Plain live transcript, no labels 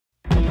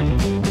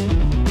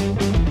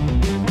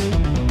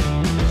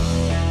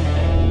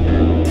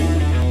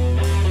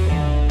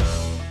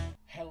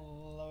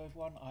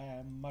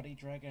Bloody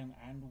Dragon,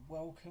 and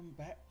welcome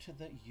back to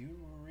the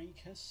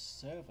Eureka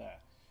server.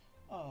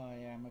 I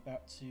am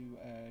about to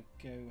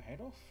go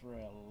head off for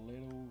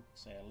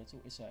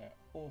it's an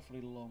awfully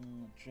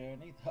long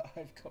journey that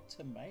I've got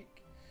to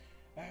make.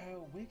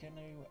 We're going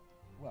to,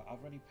 well,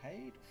 I've already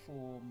paid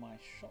for my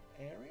shop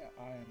area.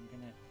 I am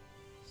going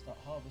to start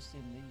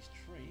harvesting these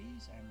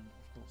trees and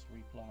of course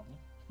replant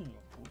them,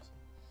 of course.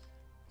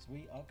 So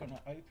we are going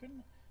to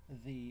open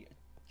the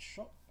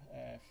shop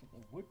for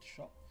the wood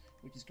shop,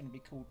 which is going to be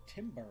called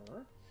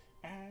Timber,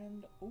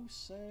 and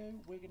also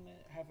we're going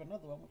to have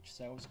another one which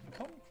sells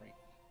concrete.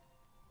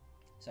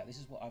 So this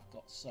is what I've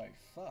got so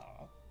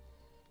far.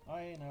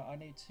 I know I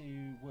need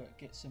to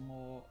get some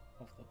more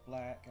of the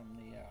black and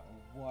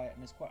the white, and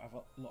there's quite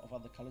a lot of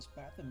other colours,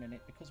 but at the minute,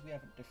 because we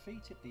haven't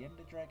defeated the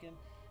Ender Dragon,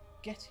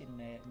 getting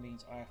there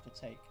means I have to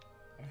take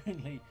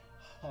only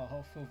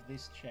half of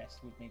this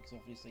chest with me, because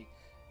obviously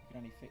you can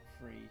only fit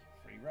three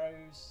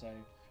rows, so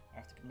I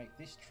have to make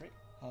this trip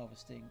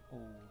harvesting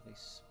all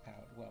this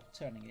power, well,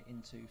 turning it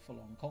into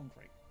full-on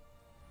concrete.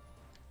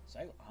 So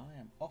I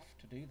am off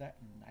to do that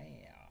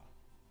now.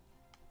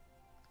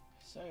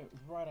 So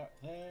right up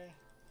there,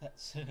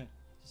 that's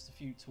just a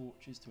few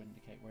torches to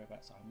indicate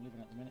whereabouts I'm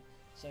living at the minute.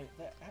 So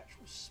the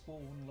actual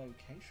spawn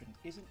location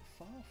isn't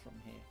far from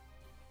here.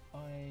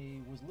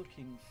 I was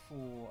looking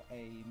for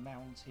a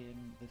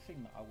mountain. The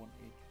thing that I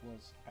wanted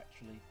was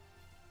actually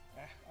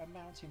a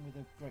mountain with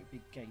a great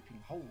big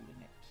gaping hole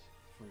in it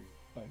through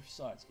both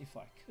sides. If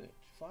I could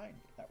find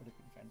it, that would have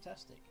been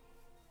fantastic.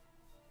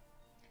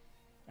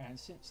 And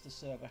since the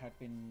server had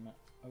been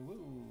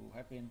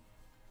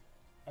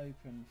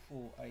open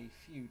for a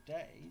few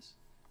days,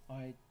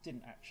 I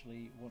didn't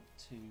actually want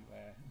to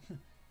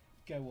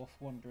go off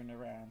wandering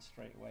around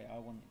straight away. I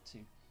wanted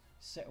to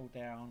settle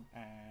down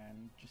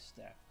and just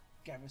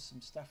gather some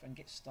stuff and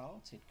get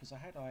started, because I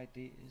had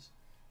ideas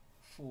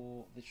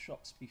for the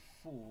shops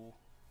before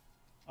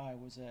I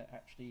was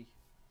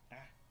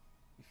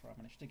before I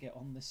managed to get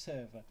on the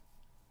server.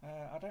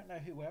 I don't know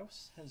who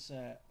else has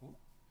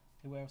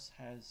hello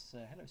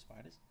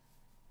spiders,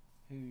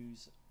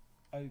 who's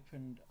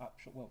opened up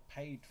shop, well,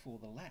 paid for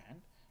the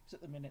land, because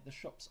at the minute the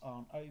shops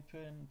aren't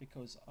open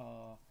because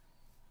our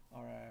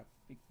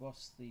big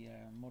boss, the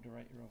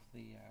moderator of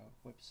the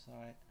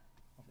website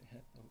of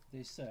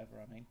the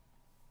server, I mean,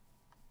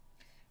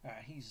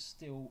 he's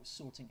still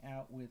sorting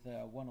out with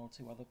one or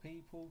two other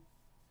people.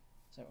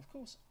 So of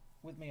course,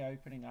 with me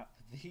opening up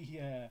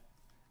the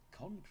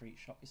concrete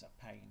shop is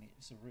a pain.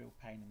 It's a real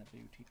pain in the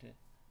booty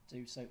to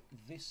do. So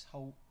this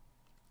whole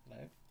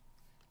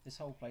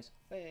place,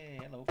 hey,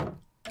 hello,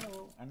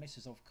 and this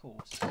is of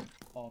course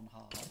on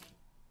hard.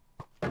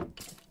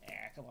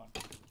 Yeah, come on.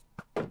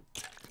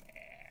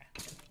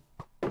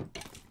 Yeah.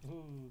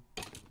 Ooh.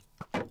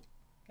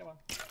 Come on.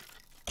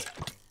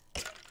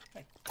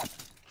 Hey,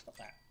 stop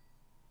that.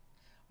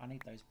 I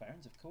need those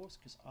bones, of course,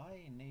 because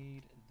I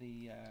need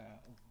the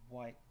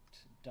white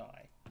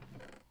dye.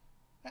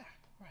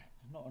 Right,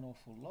 not an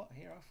awful lot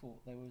here. I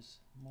thought there was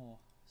more,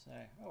 so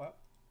oh well.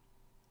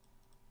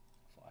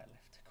 I thought I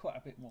left quite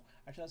a bit more.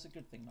 Actually, that's a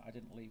good thing that I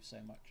didn't leave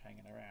so much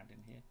hanging around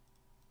in here.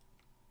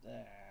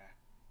 There.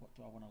 What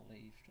do I want to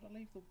leave? Should I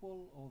leave the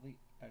wool or the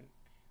oak?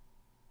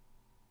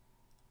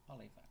 I'll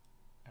leave that,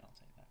 and I'll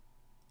take that.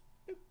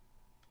 Boop.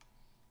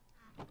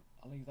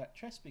 I'll leave that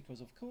chest because,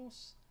 of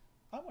course,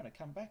 I want to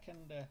come back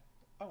and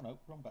oh no,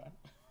 wrong button.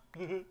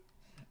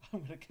 I'm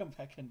going to come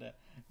back and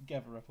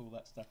gather up all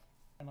that stuff.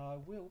 And I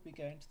will be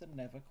going to the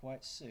Nether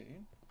quite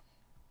soon,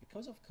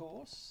 because of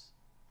course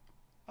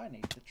I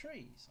need the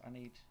trees. I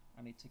need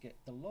to get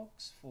the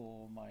logs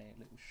for my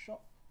little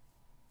shop.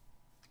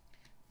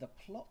 The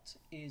plot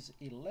is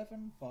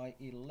 11 by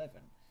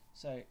 11,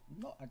 so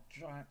not a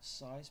giant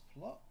size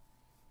plot,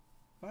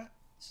 but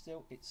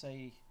still it's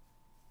a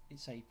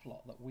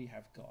plot that we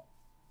have got.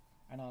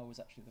 And I was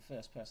actually the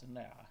first person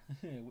there,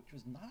 which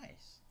was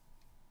nice.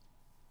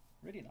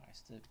 Really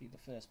nice to be the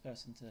first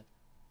person to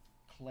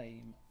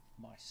claim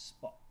my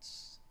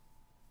spots.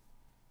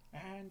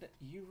 And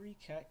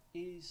Eureka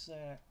is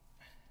a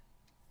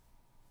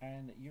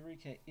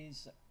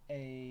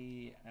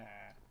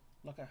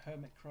like a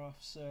hermitcraft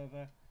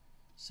server,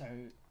 so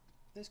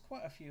there's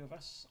quite a few of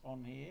us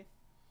on here.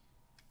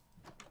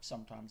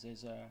 Sometimes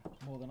there's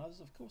more than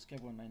others, of course.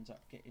 Everyone ends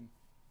up getting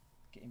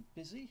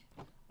busy.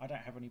 I don't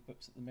have any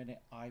books at the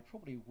minute. I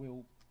probably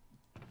will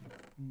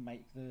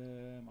make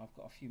them. I've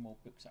got a few more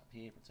books up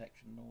here,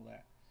 protection and all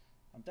that.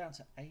 I'm down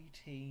to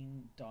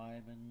 18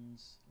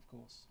 diamonds. Of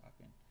course, I've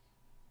been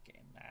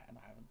getting that, and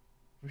I haven't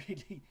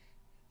really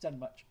done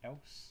much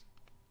else.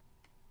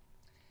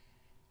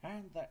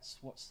 And that's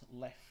what's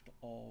left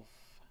of,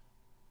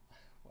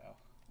 well,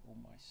 all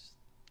my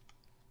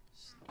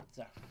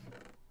stuff.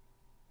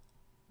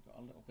 Got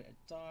a little bit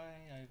of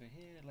dye over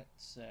here.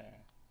 Let's.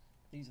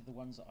 These are the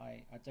ones that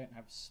I didn't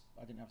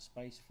have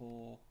space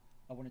for.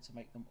 I wanted to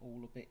make them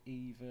all a bit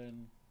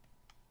even.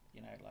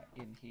 You know, like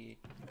in here,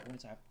 I wanted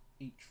to have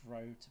each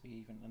row to be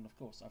even, and of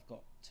course I've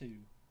got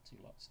two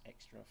lots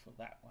extra for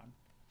that one.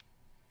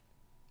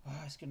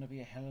 Oh, it's going to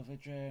be a hell of a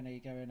journey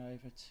going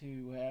over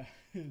to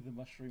the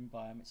mushroom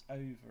biome. It's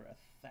over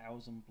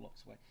 1,000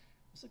 blocks away.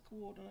 What's the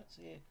coordinates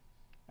here?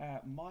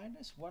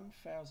 Minus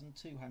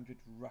 1,200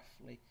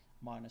 roughly,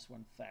 minus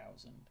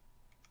 1,000.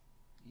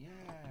 Yeah,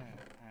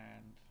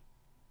 and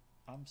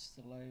I'm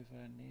still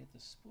over near the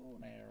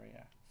spawn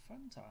area.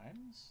 Fun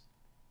times.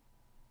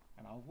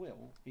 And I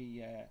will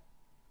be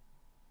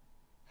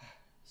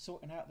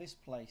sorting out this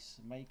place,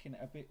 making it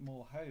a bit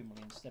more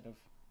homely instead of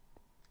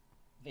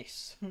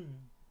this.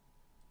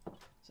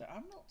 So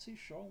I'm not too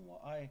sure on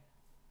what I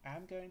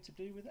am going to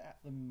do with it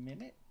at the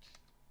minute.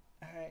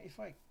 If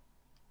I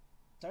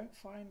don't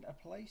find a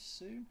place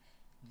soon,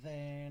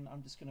 then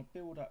I'm just going to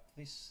build up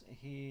this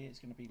here. It's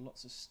going to be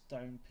lots of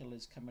stone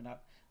pillars coming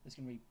up. There's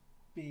going to be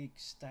big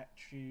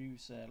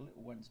statues,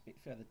 little ones a bit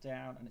further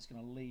down, and it's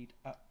going to lead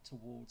up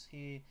towards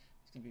here.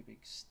 There's going to be a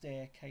big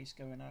staircase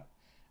going up,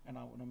 and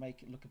I want to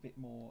make it look a bit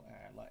more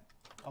like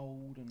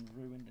old and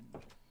ruined, and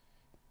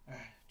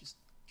just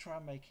try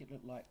and make it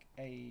look like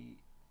a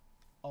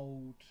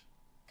old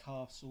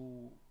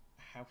castle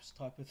house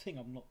type of thing.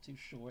 I'm not too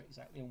sure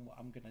exactly on what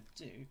I'm going to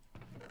do,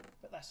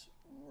 but that's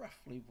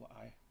roughly what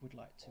I would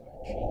like to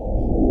achieve.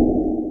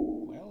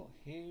 Well,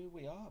 here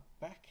we are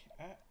back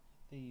at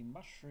the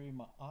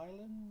Mushroom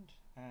Island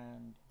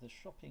and the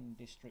shopping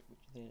district,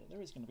 which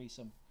there is going to be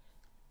some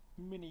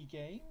mini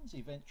games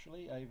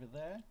eventually over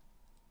there.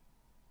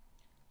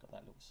 Got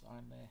that little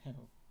sign there,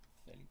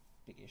 fairly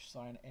biggish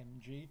sign,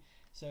 MG.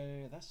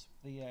 So that's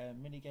the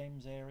mini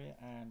games area,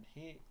 and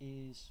here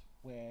is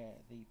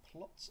where the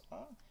plots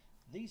are.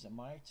 These are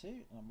my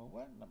two. Number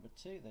 1, number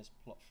 2. There's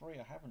plot 3.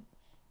 I haven't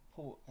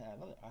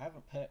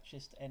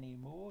purchased any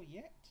more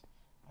yet.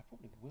 I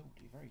probably will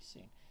do very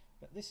soon.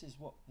 But this is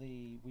what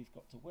we've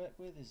got to work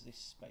with. Is this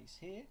space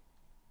here?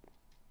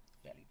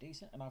 Fairly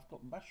decent, and I've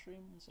got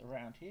mushrooms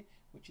around here,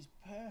 which is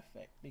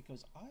perfect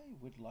because I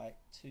would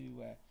like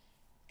to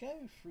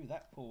go through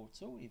that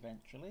portal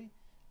eventually,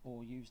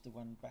 or use the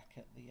one back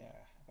at the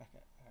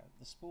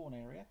spawn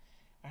area,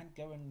 and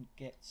go and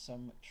get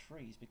some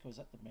trees, because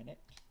at the minute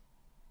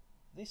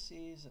this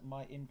is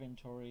my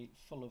inventory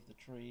full of the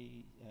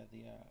tree,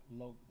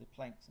 the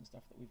planks and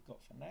stuff that we've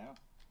got for now.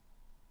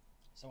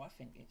 So I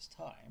think it's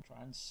time to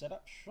try and set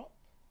up shop.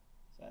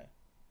 So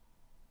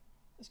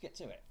let's get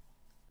to it.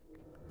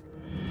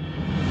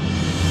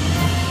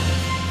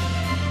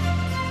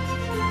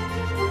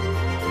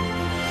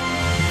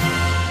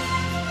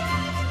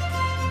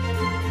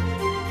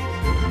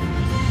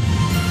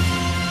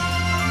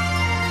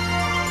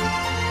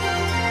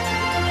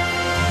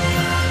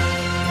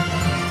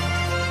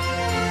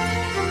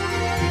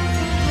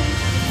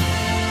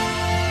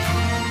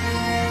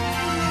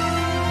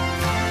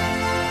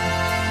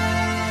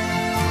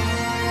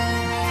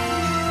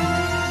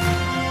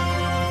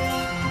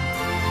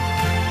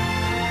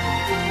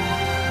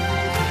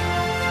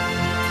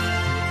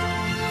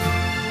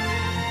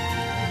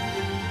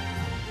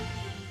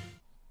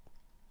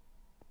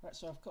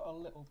 So I've got a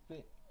little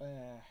bit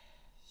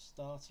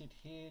started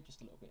here,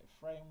 just a little bit of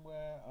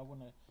framework. I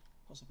want to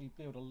possibly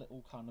build a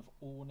little kind of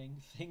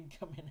awning thing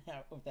coming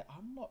out of there.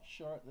 I'm not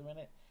sure at the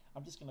minute.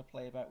 I'm just going to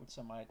play about with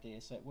some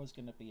ideas. So it was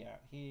going to be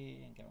out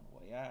here and going all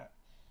the way out,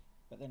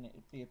 but then it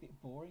would be a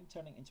bit boring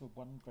turning into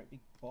one great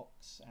big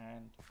box.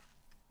 And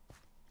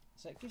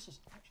so it gives us,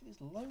 actually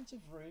there's loads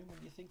of room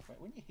when you think about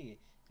it. When you hear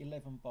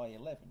 11 by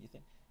 11, you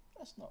think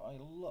that's not a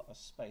lot of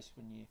space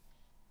when you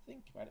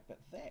think about it,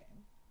 but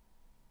then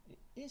it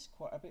is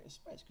quite a bit of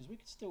space, because we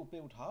could still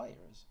build higher.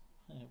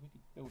 I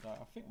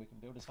think we can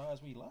build as high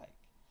as we like.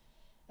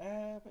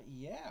 But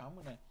yeah, I'm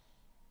gonna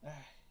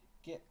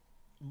get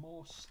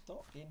more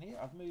stock in here.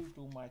 I've moved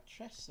all my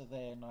chests so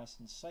they're nice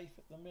and safe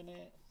at the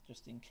minute,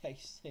 just in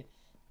case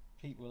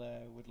people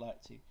would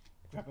like to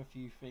grab a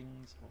few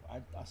things.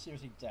 I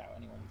seriously doubt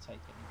anyone would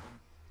take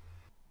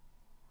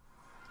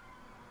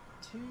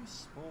anything. To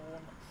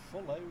spawn,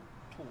 follow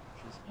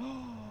torches.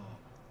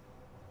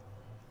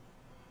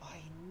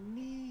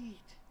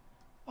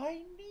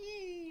 I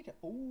need.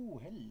 Oh,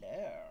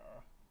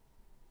 hello.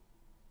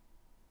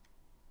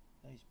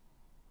 Those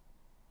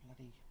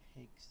bloody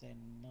pigs, they're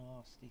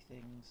nasty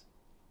things.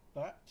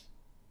 But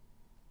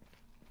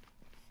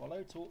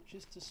follow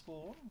torches to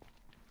spawn.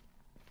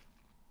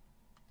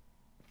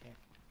 Okay,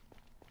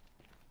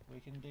 we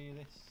can do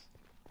this.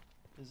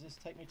 Does this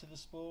take me to the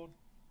spawn?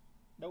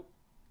 Nope.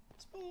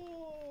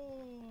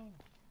 Spawn.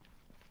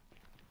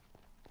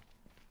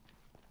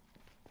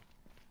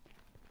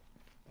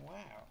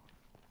 Wow.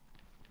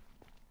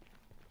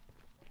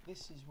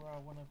 This is where I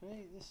want to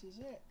be. This is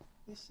it.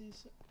 This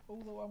is,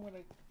 although I'm going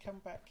to come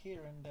back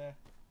here and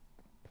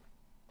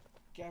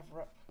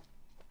gather up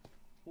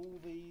all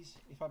these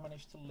if I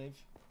manage to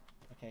live.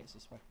 Okay, it's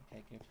this way.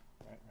 Okay, good.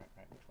 Right,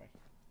 which way?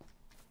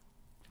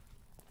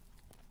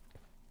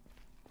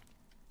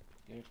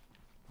 Good.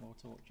 More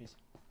torches.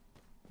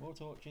 More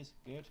torches.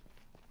 Good.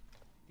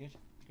 Good.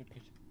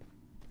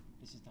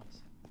 This is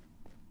nice.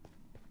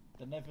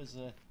 The Nethers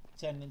are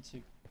turned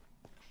into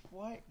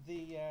quite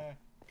the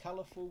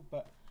colourful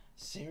but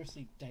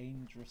seriously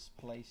dangerous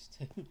place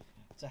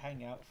to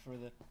hang out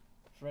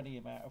for any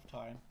amount of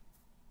time.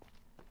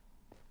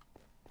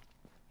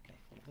 Okay,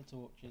 follow the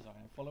torches.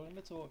 I am following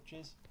the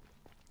torches.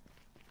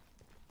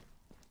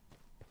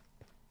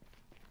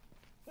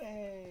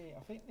 Hey,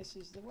 I think this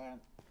is the one.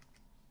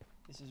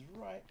 This is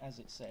right as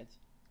it said.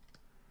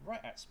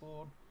 Right at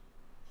spawn.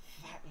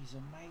 That is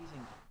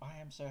amazing. I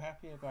am so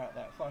happy about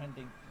that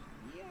finding.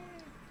 Yeah,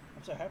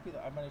 I'm so happy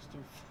that I managed to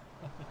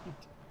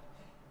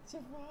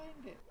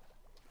find it.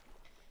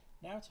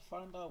 Now to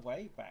find our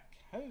way back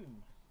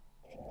home.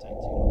 Shouldn't take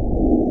too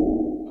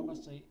long. I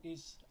must say,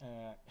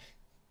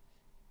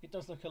 it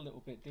does look a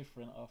little bit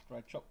different after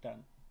I chopped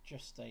down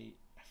just a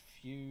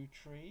few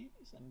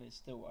trees, and there's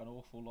still an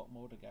awful lot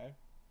more to go.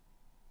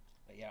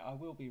 But yeah, I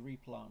will be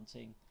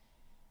replanting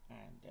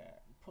and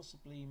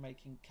possibly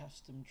making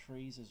custom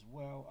trees as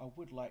well. I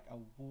would like a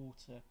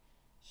water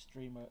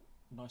stream, a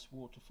nice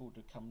waterfall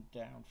to come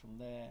down from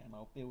there, and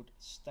I'll build a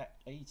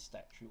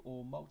statue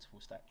or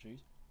multiple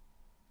statues,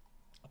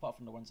 apart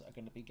from the ones that are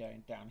going to be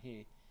going down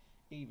here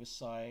either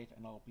side,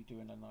 and I'll be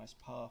doing a nice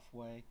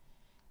pathway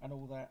and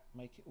all that,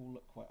 make it all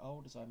look quite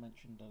old, as I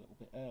mentioned a little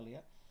bit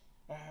earlier.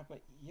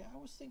 But yeah, I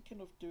was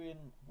thinking of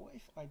doing, what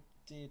if I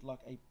did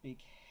like a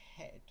big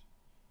head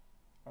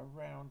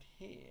around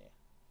here,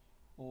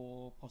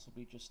 or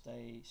possibly just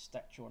a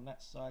statue on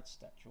that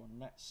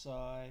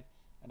side,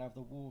 and have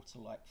the water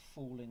like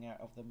falling out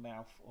of the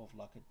mouth of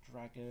like a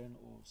dragon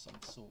or some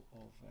sort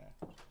of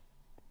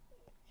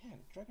yeah,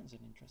 dragon's an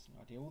interesting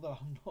idea, although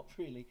I'm not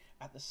really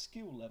at the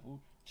skill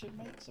level to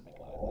make something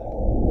like that.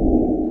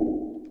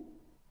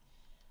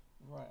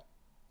 Right,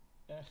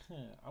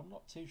 I'm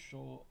not too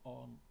sure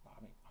on,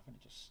 I mean, I've only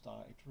just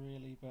started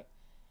really, but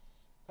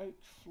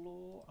oak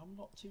floor, I'm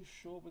not too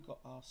sure. We've got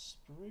our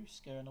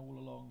spruce going all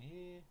along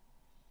here,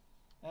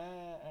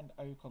 and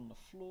oak on the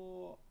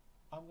floor.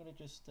 I'm going to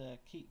just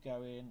keep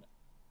going.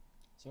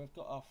 So we've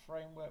got our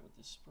framework with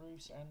the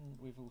spruce, and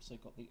we've also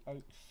got the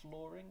oak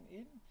flooring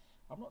in.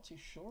 I'm not too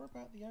sure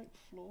about the oak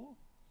floor.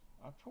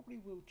 I probably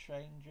will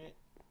change it.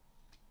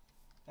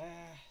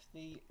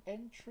 The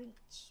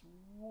entrance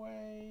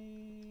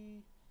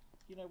way,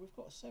 you know, we've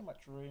got so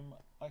much room.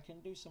 I can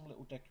do some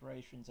little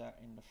decorations out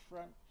in the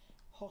front.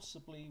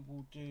 Possibly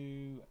we'll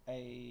do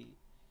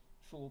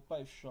for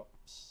both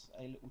shops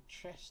a little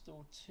chest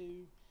or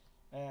two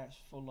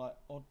for like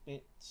odd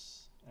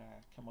bits.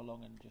 Come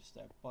along and just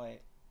buy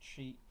it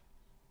cheap.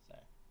 So,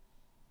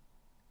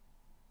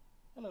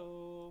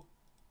 hello,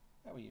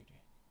 how are you doing?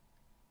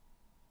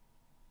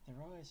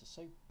 Their eyes are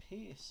so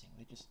piercing,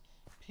 they just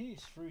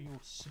pierce through your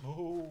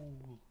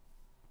soul.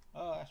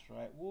 Oh, that's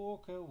right,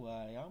 walk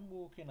away, I'm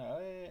walking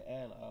away.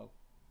 Hello.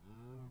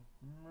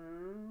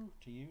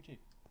 To you too.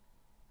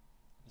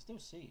 I can still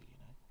see you, you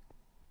know.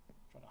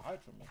 Trying to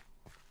hide from me.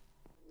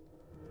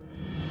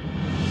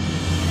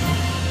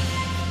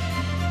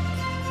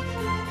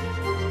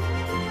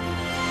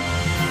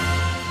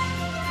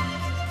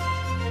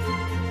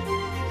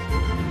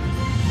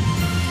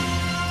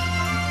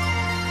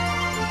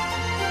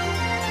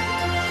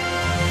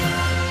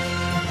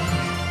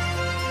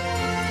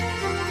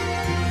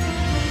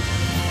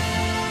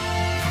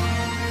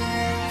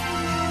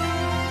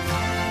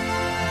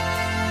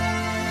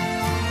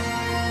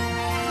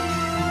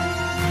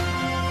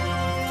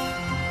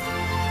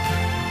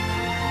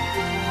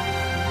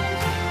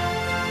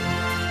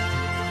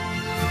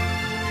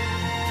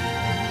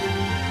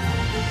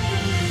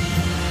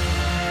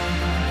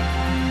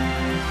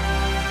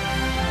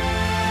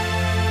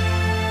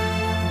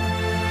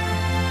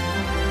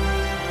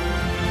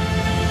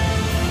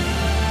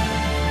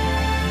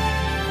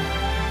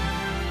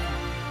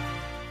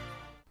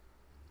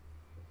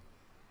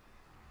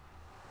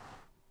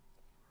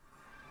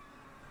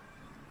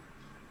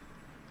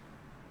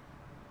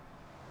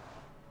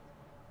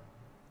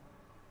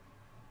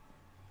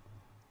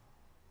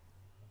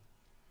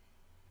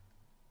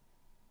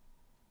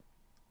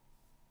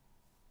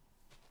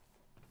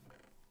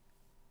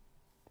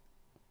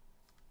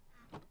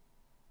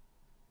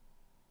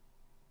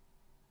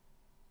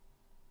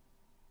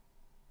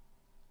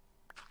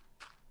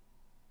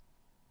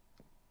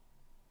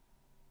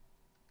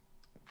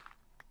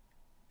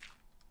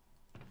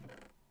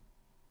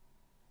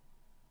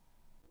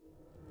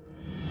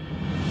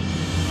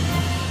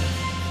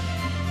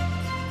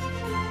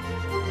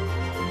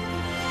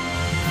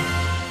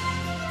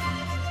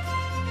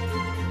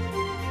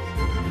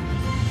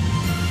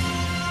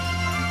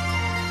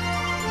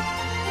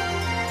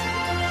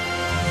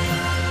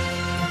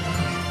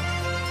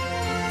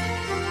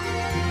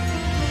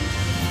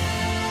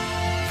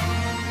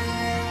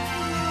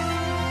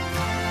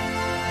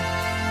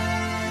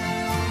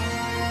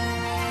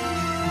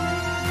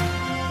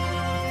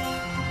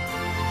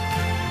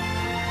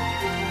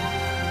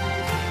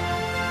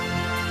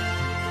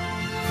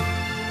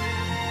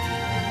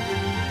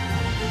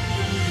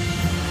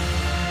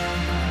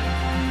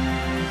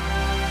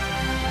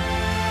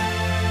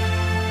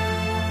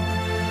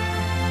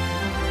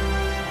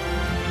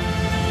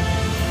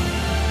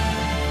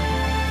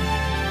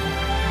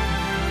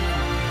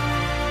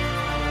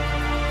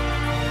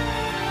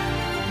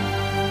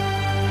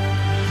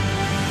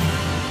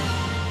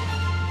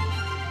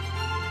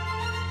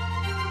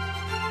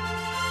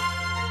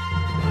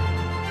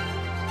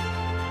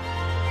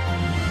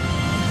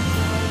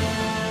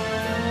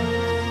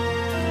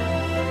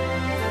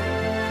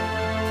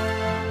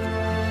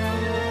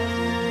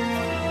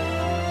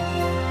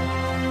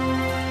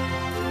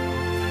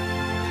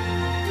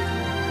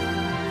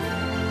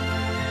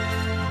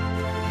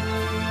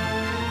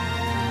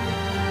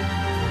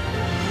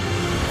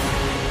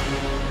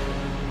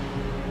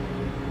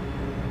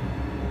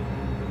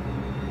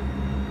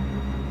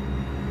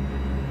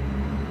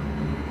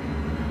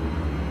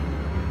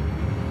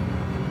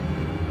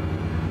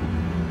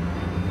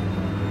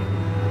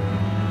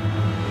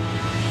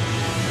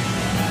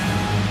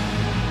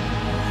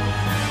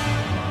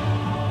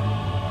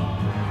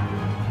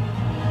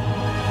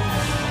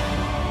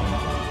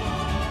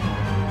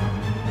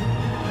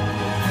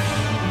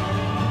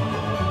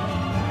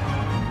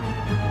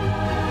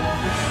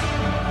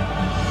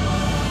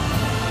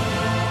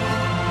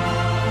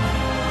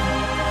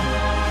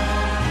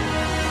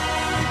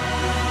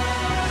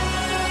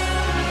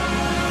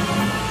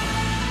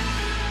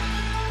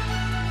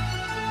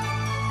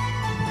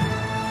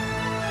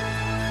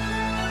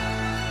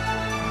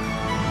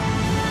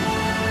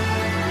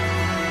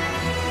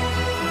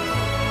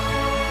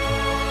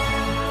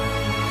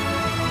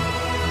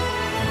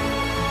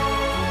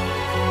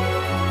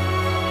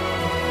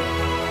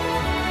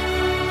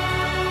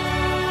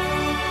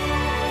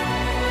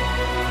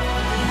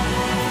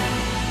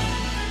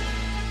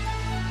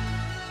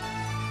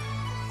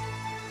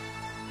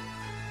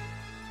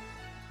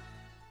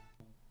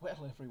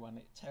 everyone,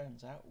 it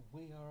turns out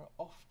we are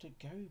off to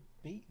go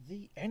beat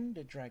the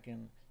Ender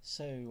Dragon.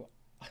 So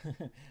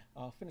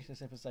I'll finish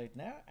this episode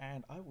now,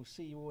 and I will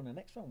see you all in the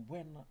next one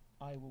when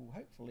I will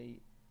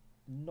hopefully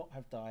not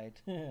have died.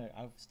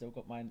 I've still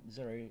got my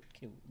zero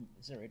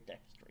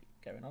death streak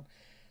going on.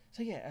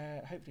 So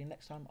yeah, hopefully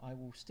next time I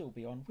will still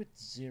be on with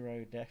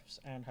 0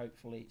 deaths and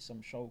hopefully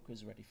some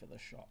shulkers ready for the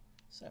shot.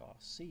 So I'll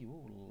see you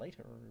all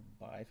later.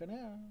 Bye for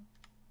now.